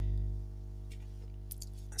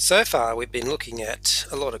So far we've been looking at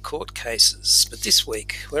a lot of court cases, but this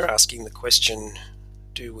week we're asking the question,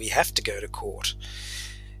 do we have to go to court?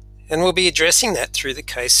 And we'll be addressing that through the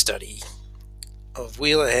case study of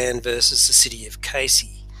Wheelahan versus the City of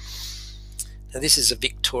Casey. Now this is a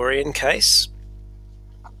Victorian case.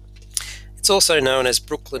 It's also known as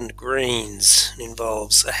Brookland Greens and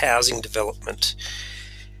involves a housing development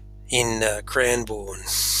in Cranbourne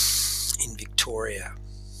in Victoria.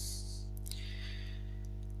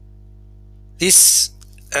 This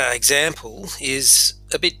example is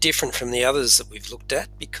a bit different from the others that we've looked at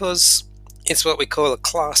because it's what we call a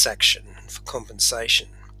class action for compensation.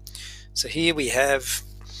 So here we have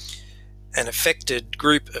an affected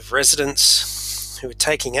group of residents who are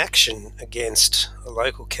taking action against a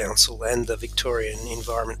local council and the Victorian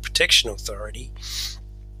Environment Protection Authority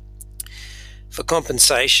for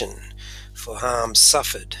compensation for harm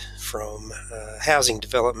suffered from housing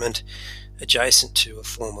development adjacent to a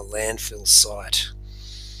former landfill site.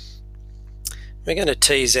 We're going to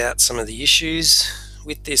tease out some of the issues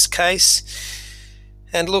with this case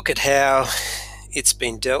and look at how it's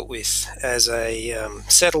been dealt with as a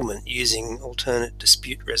settlement using alternate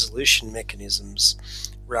dispute resolution mechanisms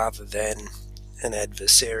rather than an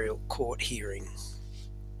adversarial court hearing.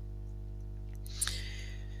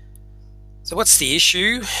 So what's the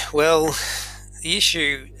issue? Well, the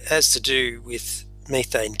issue has to do with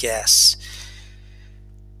methane gas,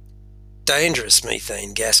 dangerous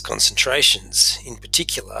methane gas concentrations in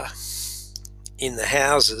particular in the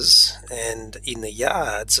houses and in the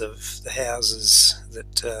yards of the houses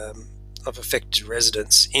that of affected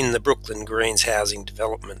residents in the Brookland Greens housing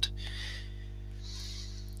development.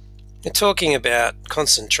 We're talking about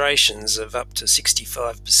concentrations of up to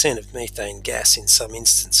 65% of methane gas in some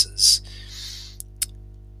instances.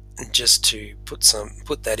 And just to put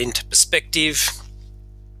that into perspective,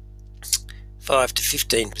 5 to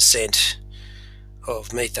 15%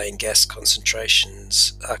 of methane gas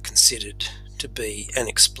concentrations are considered to be an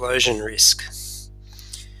explosion risk.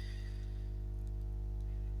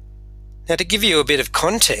 Now, to give you a bit of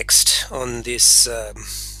context on this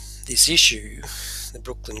issue, the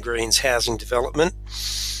Brookland Greens housing development,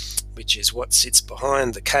 which is what sits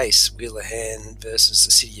behind the case Wheelahan versus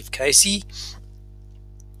the City of Casey,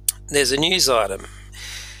 there's a news item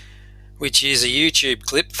which is a YouTube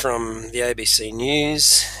clip from the ABC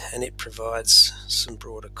News, and it provides some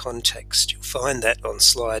broader context. You'll find that on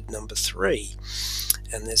slide number 3,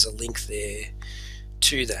 and there's a link there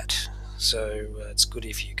to that. So it's good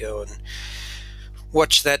if you go and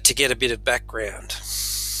watch that to get a bit of background.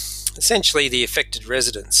 Essentially, the affected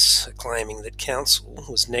residents are claiming that council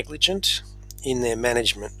was negligent in their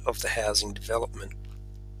management of the housing development.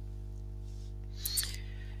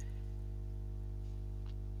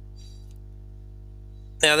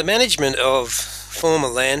 Now, the management of former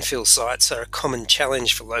landfill sites are a common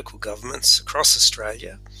challenge for local governments across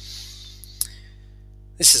Australia.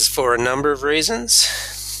 This is for a number of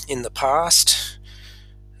reasons. In the past,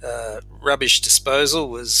 rubbish disposal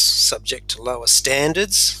was subject to lower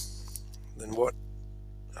standards than what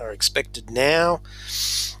are expected now.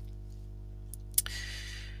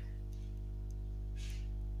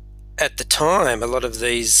 At the time, a lot of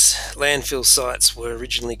these landfill sites were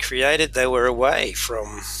originally created. They were away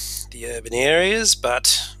from the urban areas,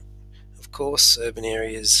 but of course urban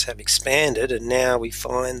areas have expanded, and now we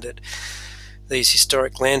find that these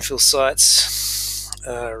historic landfill sites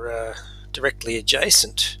are directly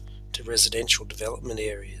adjacent to residential development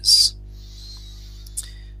areas.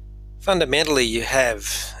 Fundamentally, you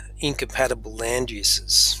have incompatible land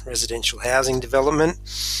uses, residential housing development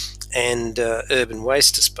and urban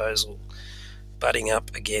waste disposal butting up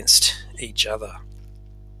against each other.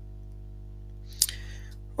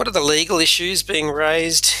 What are the legal issues being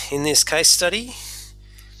raised in this case study?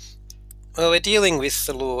 Well, we're dealing with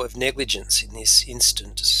the law of negligence in this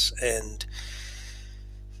instance, and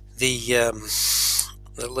the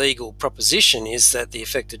legal proposition is that the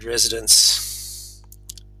affected residents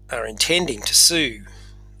are intending to sue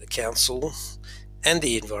the council and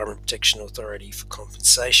the Environment Protection Authority for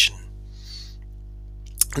compensation.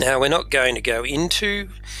 Now, we're not going to go into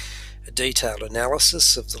a detailed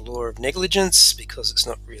analysis of the law of negligence because it's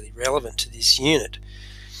not really relevant to this unit.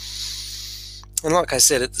 And like I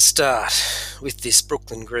said at the start, with this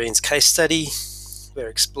Brookland Greens case study, we're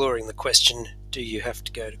exploring the question, do you have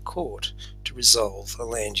to go to court to resolve a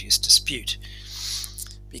land use dispute?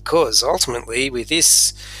 Because ultimately,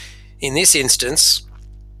 in this instance,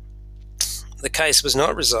 the case was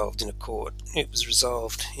not resolved in a court. It was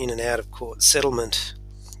resolved in an out-of-court settlement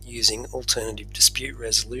using alternative dispute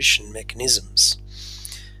resolution mechanisms.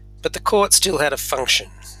 But the court still had a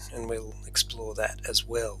function. and we'll explore that as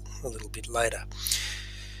well a little bit later.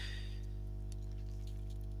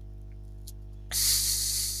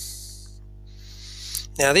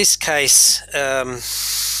 Now this case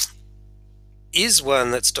is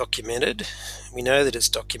one that's documented. We know that it's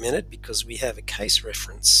documented because we have a case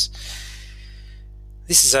reference.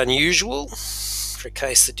 This is unusual for a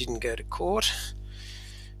case that didn't go to court,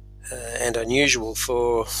 and unusual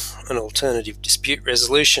for an alternative dispute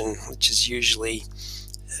resolution, which is usually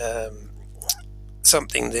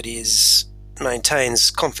something that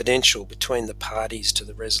maintains confidential between the parties to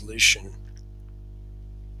the resolution.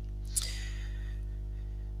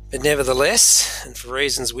 But nevertheless, and for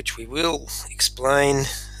reasons which we will explain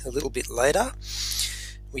a little bit later,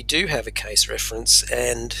 we do have a case reference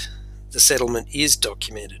and the settlement is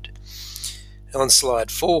documented. On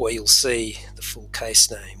slide 4 you'll see the full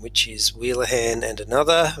case name, which is Wheelahan and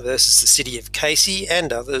Another versus the City of Casey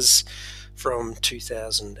and Others from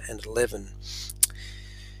 2011.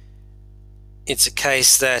 It's a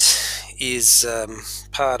case that is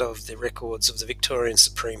part of the records of the Victorian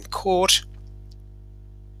Supreme Court,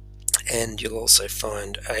 and you'll also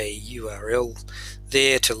find a URL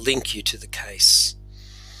there to link you to the case,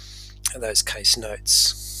 those case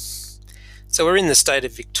notes. So we're in the state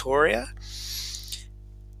of Victoria,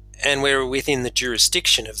 and we're within the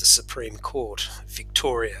jurisdiction of the Supreme Court of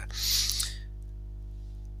Victoria,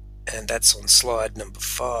 and that's on slide number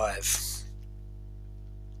 5.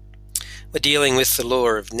 We're dealing with the law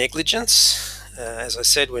of negligence. As I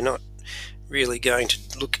said, we're not really going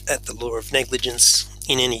to look at the law of negligence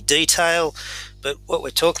in any detail, but what we're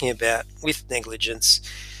talking about with negligence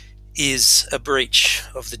is a breach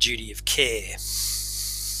of the duty of care.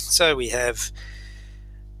 So we have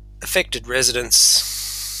affected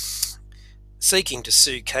residents seeking to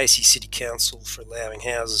sue Casey City Council for allowing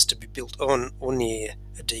houses to be built on or near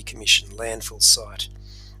a decommissioned landfill site.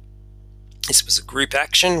 This was a group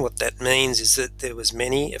action. What that means is that there was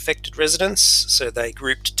many affected residents, so they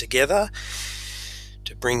grouped together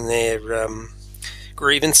to bring their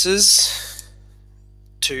grievances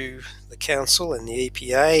to the council and the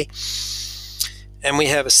EPA, and we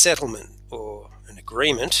have a settlement or an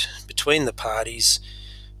agreement between the parties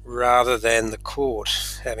rather than the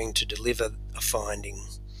court having to deliver a finding.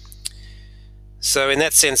 So in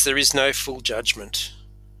that sense there is no full judgment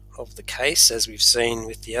of the case, as we've seen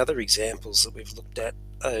with the other examples that we've looked at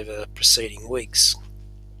over preceding weeks.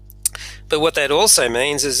 But what that also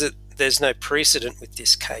means is that there's no precedent with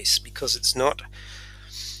this case because it's not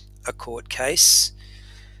a court case,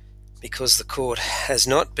 because the court has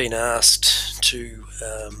not been asked to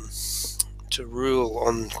rule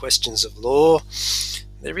on questions of law.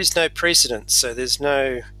 There is no precedent, so there's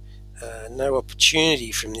no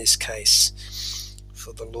opportunity from this case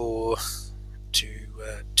for the law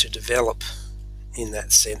to develop in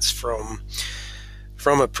that sense from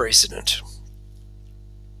a precedent.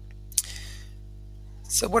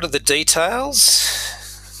 So what are the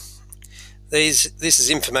details? This is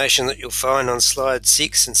information that you'll find on slides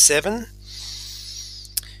 6 and 7.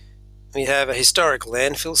 We have a historic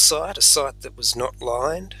landfill site, a site that was not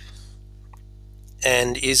lined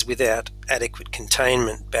and is without adequate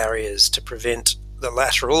containment barriers to prevent the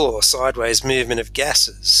lateral or sideways movement of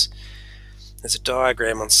gases. There's a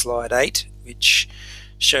diagram on slide 8 which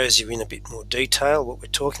shows you in a bit more detail what we're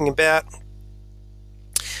talking about.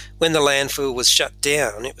 When the landfill was shut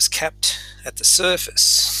down, it was capped at the surface,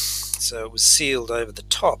 so it was sealed over the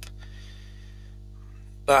top.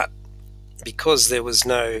 But because there was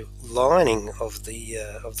no lining of the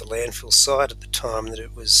landfill site at the time that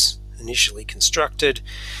it was initially constructed,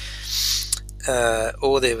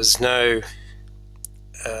 or there was no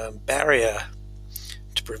barrier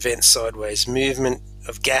to prevent sideways movement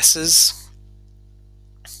of gases,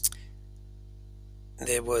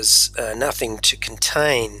 there was nothing to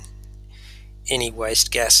contain any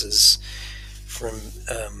waste gases from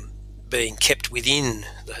being kept within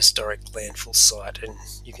the historic landfill site, and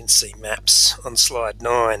you can see maps on slide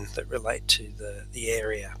 9 that relate to the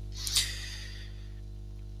area.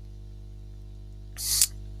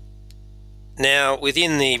 Now,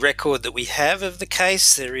 within the record that we have of the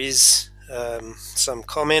case, there is some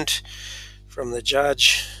comment from the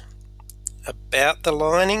judge about the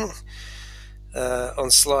lining.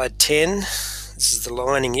 On slide 10, this is the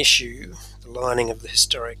lining issue, the lining of the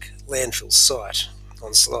historic landfill site.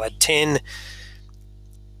 On slide 10,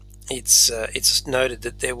 it's noted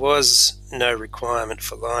that there was no requirement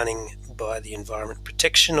for lining by the Environment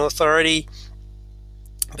Protection Authority,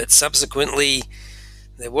 but subsequently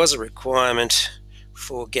there was a requirement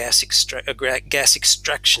for a gas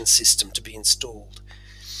extraction system to be installed.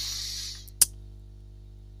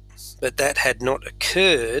 but that had not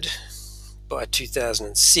occurred by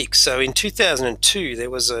 2006. So in 2002 there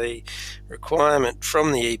was a requirement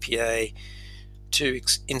from the EPA to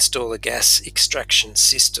install a gas extraction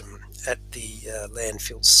system at the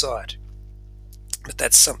landfill site. But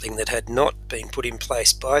that's something that had not been put in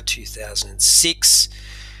place by 2006,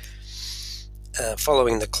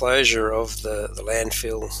 following the closure of the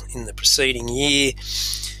landfill in the preceding year.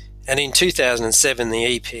 And in 2007,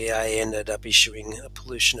 the EPA ended up issuing a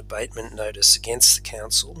pollution abatement notice against the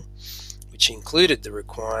council, which included the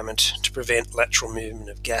requirement to prevent lateral movement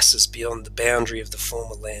of gases beyond the boundary of the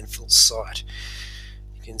former landfill site.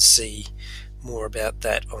 You can see more about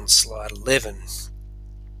that on slide 11.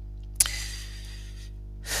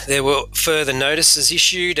 There were further notices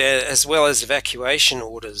issued, as well as evacuation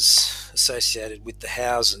orders associated with the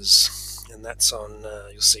houses, and that's on,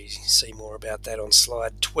 you'll see more about that on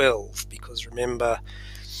slide 12, because remember,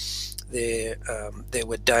 there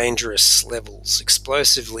were dangerous levels,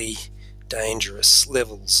 explosively dangerous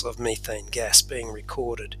levels of methane gas being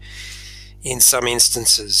recorded in some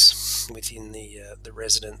instances within the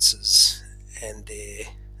residences and their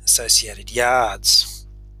associated yards.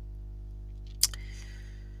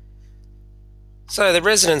 So the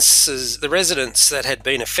residents that had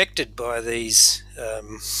been affected by these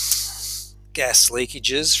gas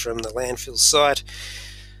leakages from the landfill site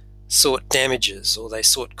sought damages, or they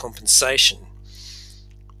sought compensation,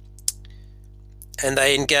 and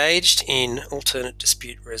they engaged in alternate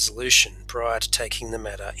dispute resolution prior to taking the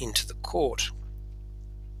matter into the court.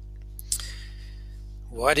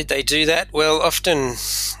 Why did they do that? Well, often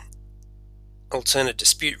alternate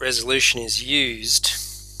dispute resolution is used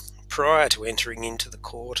prior to entering into the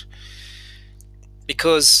court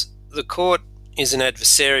because the court is an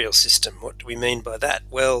adversarial system. What do we mean by that?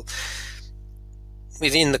 Well,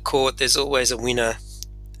 within the court there's always a winner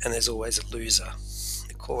and there's always a loser.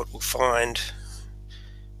 The court will find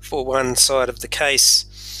for one side of the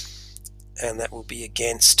case, and that will be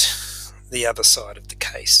against the other side of the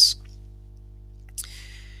case.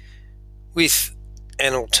 With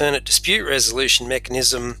an alternate dispute resolution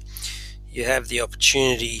mechanism, you have the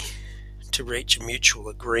opportunity to reach a mutual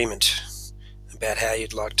agreement about how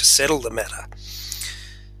you'd like to settle the matter.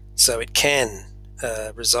 So it can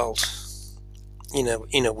result in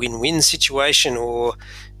a win-win situation, or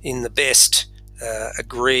in the best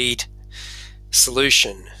agreed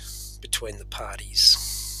solution between the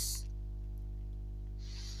parties.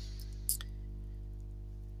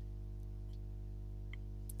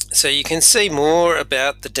 So you can see more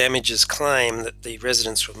about the damages claim that the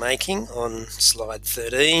residents were making on slide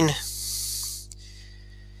 13.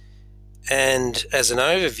 And as an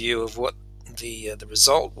overview of what the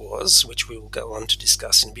result was, which we will go on to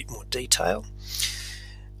discuss in a bit more detail,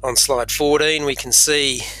 on slide 14 we can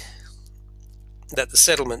see that the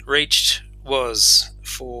settlement reached was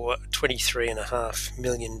for $23.5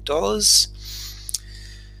 million.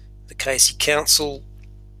 The Casey Council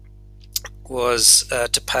was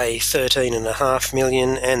to pay $13.5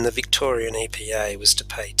 million, and the Victorian EPA was to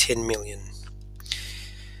pay $10 million.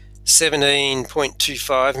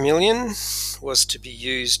 $17.25 million was to be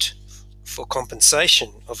used for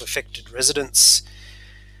compensation of affected residents.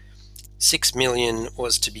 $6 million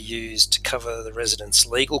was to be used to cover the residents'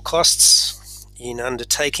 legal costs in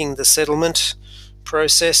undertaking the settlement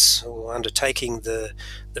process, or undertaking the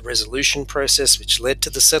resolution process which led to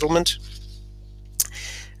the settlement.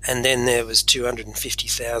 And then there was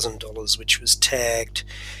 $250,000 which was tagged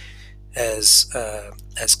as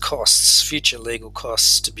costs, future legal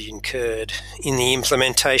costs to be incurred in the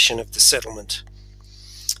implementation of the settlement.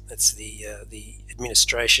 That's the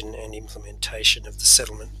administration and implementation of the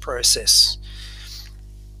settlement process.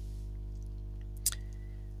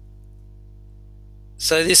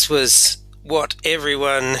 So this was what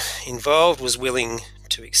everyone involved was willing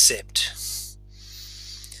to accept.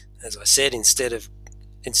 As I said, instead of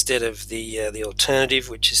the alternative,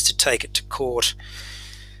 which is to take it to court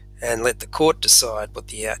and let the court decide what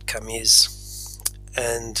the outcome is,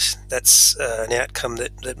 and that's an outcome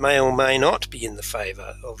that may or may not be in the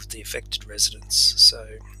favour of the affected residents.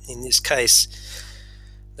 So in this case,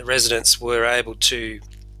 the residents were able to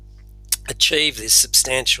achieve this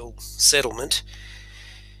substantial settlement,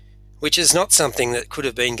 which is not something that could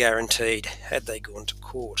have been guaranteed had they gone to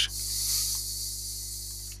court.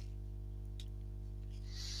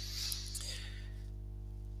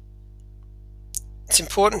 It's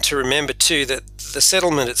important to remember too that the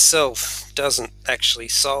settlement itself doesn't actually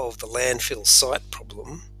solve the landfill site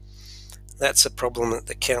problem. That's a problem that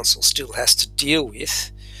the council still has to deal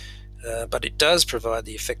with, but it does provide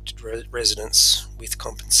the affected residents with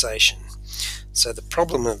compensation. So the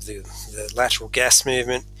problem of the lateral gas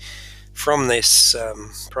movement from this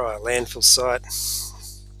prior landfill site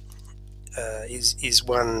is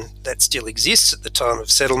one that still exists at the time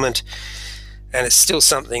of settlement, and it's still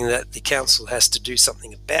something that the council has to do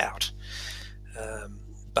something about.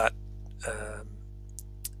 But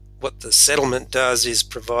what the settlement does is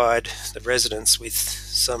provide the residents with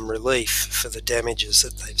some relief for the damages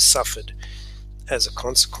that they've suffered as a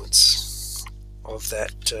consequence of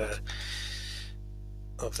that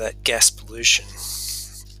gas pollution.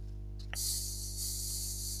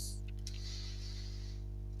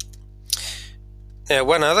 Now,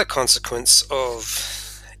 one other consequence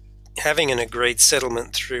of having an agreed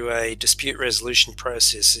settlement through a dispute resolution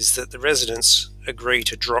process is that the residents agree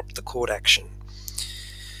to drop the court action.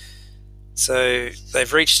 So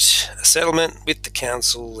they've reached a settlement with the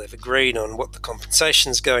council, they've agreed on what the compensation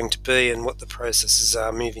is going to be and what the processes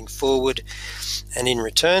are moving forward, and in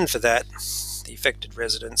return for that, the affected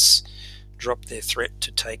residents drop their threat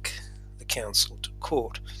to take the council to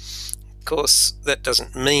court. Of course, that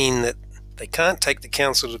doesn't mean that they can't take the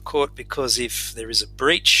council to court, because if there is a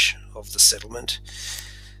breach of the settlement,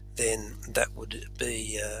 then that would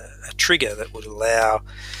be a trigger that would allow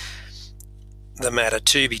the matter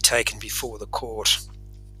to be taken before the court,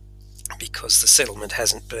 because the settlement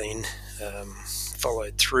hasn't been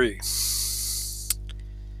followed through.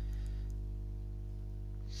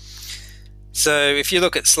 So if you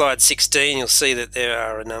look at slide 16, you'll see that there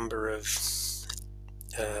are a number of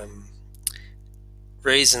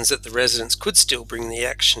reasons that the residents could still bring the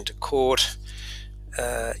action to court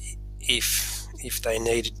if they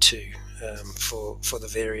needed to, for the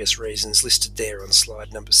various reasons listed there on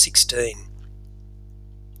slide number 16.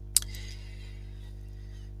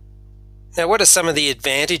 Now, what are some of the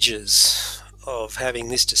advantages of having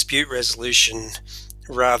this dispute resolution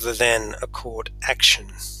rather than a court action?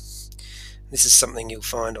 This is something you'll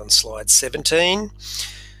find on slide 17.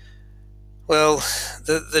 Well,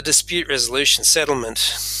 the dispute resolution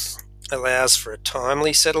settlement allows for a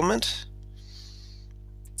timely settlement.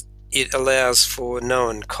 It allows for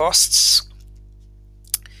known costs.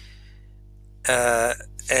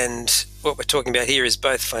 And what we're talking about here is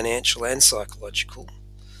both financial and psychological.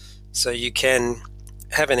 So you can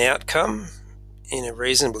have an outcome in a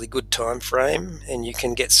reasonably good time frame, and you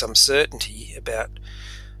can get some certainty about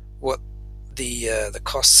what the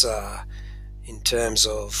costs are in terms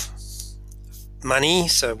of money,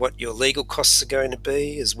 so what your legal costs are going to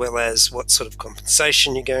be, as well as what sort of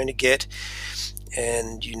compensation you're going to get,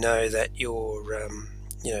 and you know that your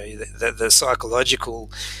the psychological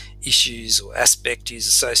issues or aspect is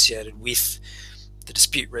associated with the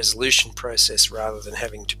dispute resolution process rather than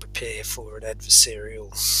having to prepare for an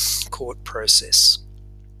adversarial court process.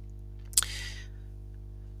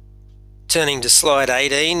 Turning to slide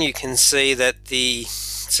 18, you can see that the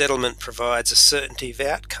settlement provides a certainty of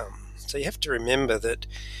outcome. So you have to remember that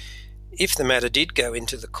if the matter did go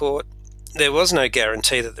into the court, there was no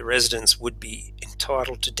guarantee that the residents would be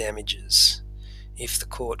entitled to damages if the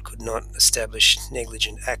court could not establish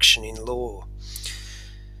negligent action in law.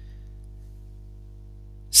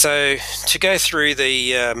 So to go through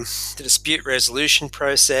the dispute resolution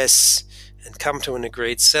process and come to an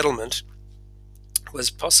agreed settlement was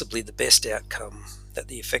possibly the best outcome that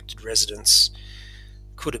the affected residents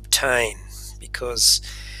could obtain, because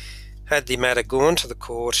had the matter gone to the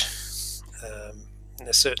court,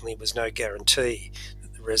 there certainly was no guarantee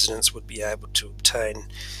that the residents would be able to obtain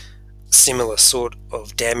similar sort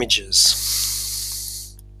of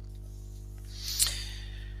damages.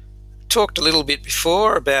 Talked a little bit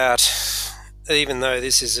before about, even though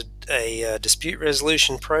this is a dispute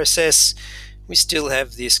resolution process, we still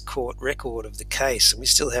have this court record of the case, and we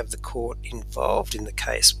still have the court involved in the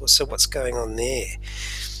case. Well, so what's going on there?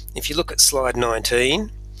 If you look at slide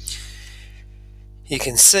 19, you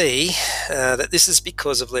can see that this is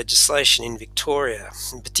because of legislation in Victoria,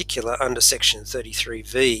 in particular under Section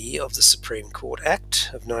 33V of the Supreme Court Act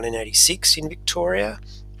of 1986 in Victoria.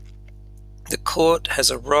 The court has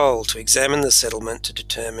a role to examine the settlement to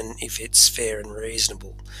determine if it's fair and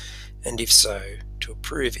reasonable, and if so, to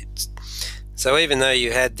approve it. So even though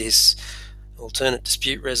you had this alternate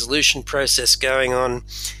dispute resolution process going on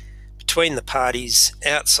between the parties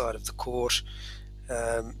outside of the court,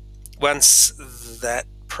 once that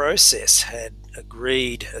process had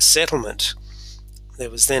agreed a settlement, there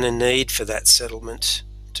was then a need for that settlement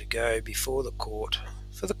to go before the court,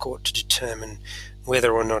 for the court to determine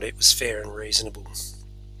whether or not it was fair and reasonable.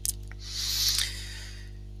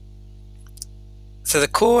 So the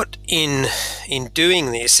court, in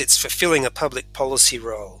doing this, it's fulfilling a public policy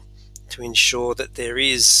role to ensure that there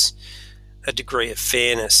is a degree of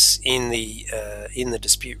fairness in the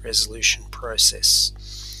dispute resolution process.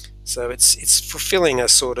 So it's fulfilling a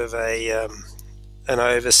sort of an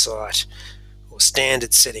oversight or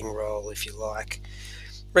standard setting role, if you like,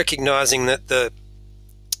 recognising that the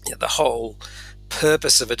whole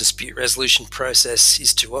purpose of a dispute resolution process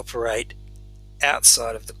is to operate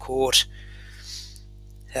outside of the court.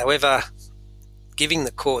 However, giving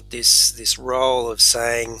the court this role of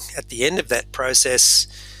saying, at the end of that process,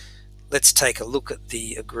 let's take a look at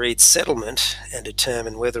the agreed settlement and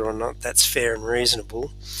determine whether or not that's fair and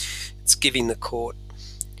reasonable. It's giving the court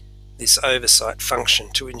this oversight function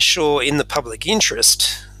to ensure, in the public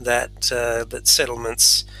interest, that that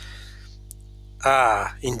settlements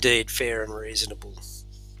are indeed fair and reasonable.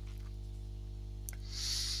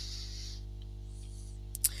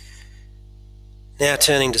 Now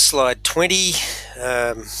turning to slide 20,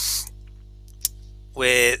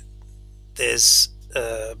 where there's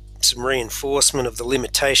some reinforcement of the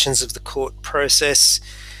limitations of the court process.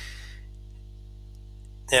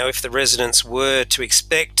 Now, if the residents were to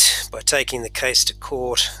expect, by taking the case to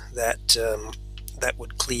court, that that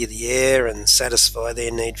would clear the air and satisfy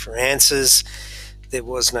their need for answers, there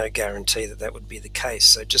was no guarantee that that would be the case.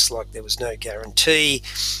 So just like there was no guarantee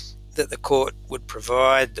that the court would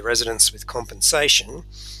provide the residents with compensation,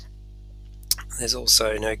 there's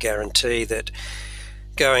also no guarantee that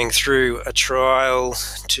going through a trial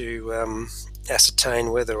to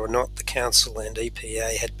ascertain whether or not the council and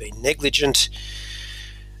EPA had been negligent,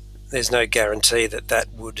 there's no guarantee that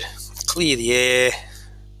that would clear the air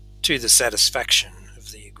to the satisfaction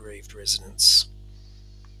of the aggrieved residents.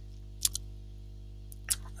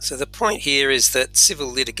 So the point here is that civil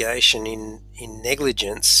litigation in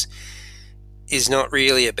negligence is not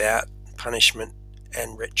really about punishment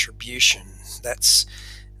and retribution. That's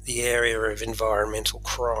the area of environmental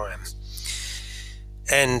crime.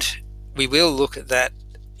 And we will look at that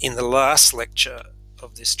in the last lecture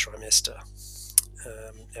of this trimester.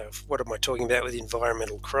 What am I talking about with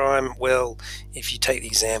environmental crime? Well, if you take the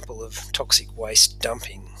example of toxic waste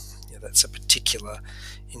dumping, that's a particular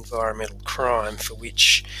environmental crime for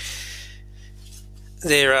which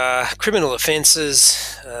there are criminal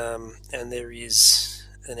offences and there is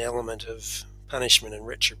an element of punishment and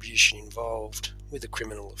retribution involved with a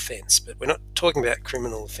criminal offence. But we're not talking about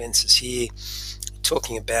criminal offences here. We're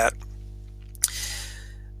talking about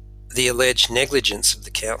the alleged negligence of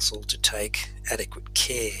the council to take adequate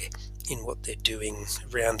care in what they're doing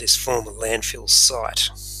around this former landfill site.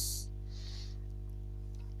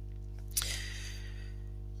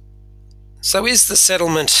 So is the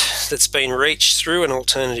settlement that's been reached through an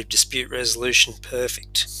alternative dispute resolution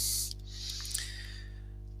perfect?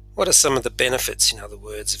 What are some of the benefits, in other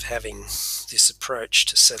words, of having this approach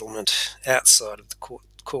to settlement outside of the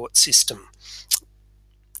court system?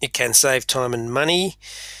 It can save time and money.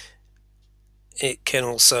 It can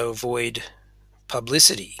also avoid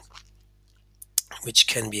publicity, which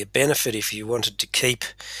can be a benefit if you wanted to keep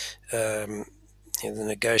the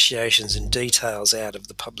negotiations and details out of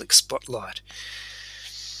the public spotlight.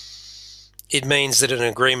 It means that an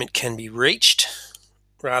agreement can be reached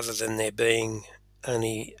rather than there being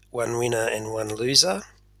only one winner and one loser.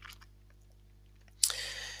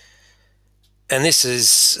 And this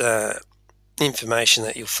is information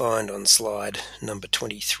that you'll find on slide number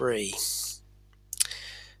 23.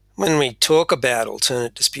 When we talk about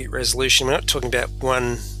alternate dispute resolution, we're not talking about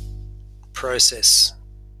one process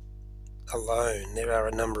alone. There are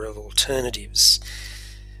a number of alternatives.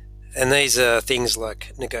 And these are things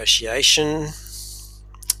like negotiation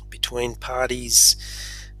between parties.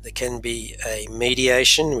 There can be a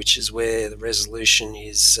mediation, which is where the resolution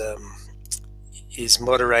is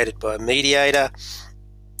moderated by a mediator,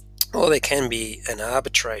 or there can be an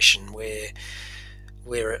arbitration where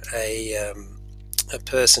a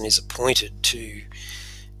person is appointed to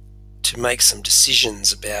make some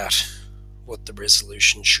decisions about what the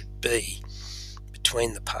resolution should be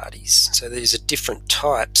between the parties. So these are different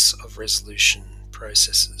types of resolution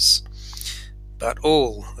processes, but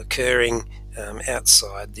all occurring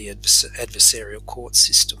outside the adversarial court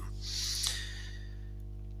system.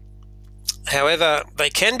 However, they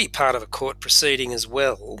can be part of a court proceeding as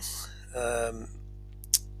well,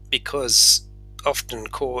 because often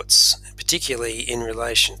courts, particularly in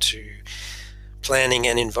relation to planning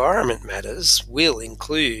and environment matters, will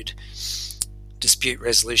include dispute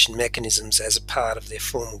resolution mechanisms as a part of their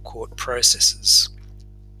formal court processes.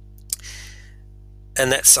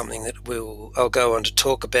 And that's something that I'll go on to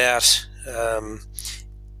talk about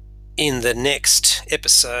in the next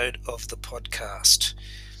episode of the podcast.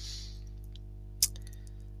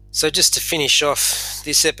 So just to finish off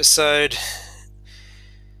this episode,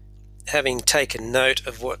 having taken note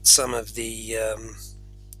of what some of the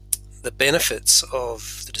the benefits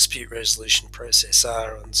of the dispute resolution process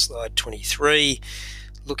are on slide 23,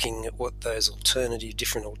 looking at what those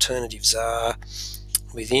different alternatives are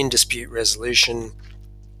within dispute resolution,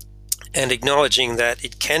 and acknowledging that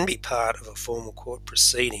it can be part of a formal court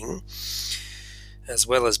proceeding, as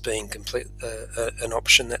well as being an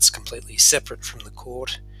option that's completely separate from the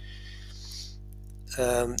court.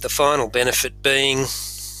 The final benefit being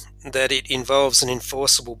that it involves an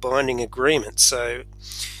enforceable binding agreement. So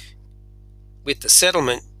with the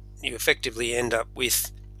settlement, you effectively end up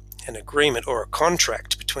with an agreement or a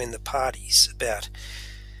contract between the parties about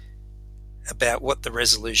what the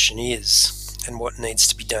resolution is and what needs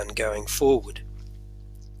to be done going forward.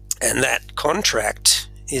 And that contract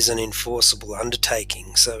is an enforceable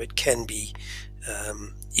undertaking, so it can be,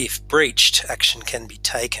 if breached, action can be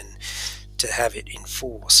taken to have it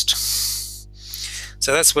enforced.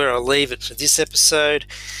 So that's where I'll leave it for this episode,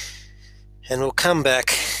 and we'll come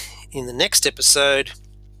back in the next episode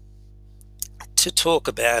to talk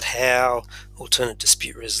about how alternate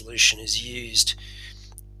dispute resolution is used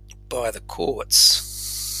by the courts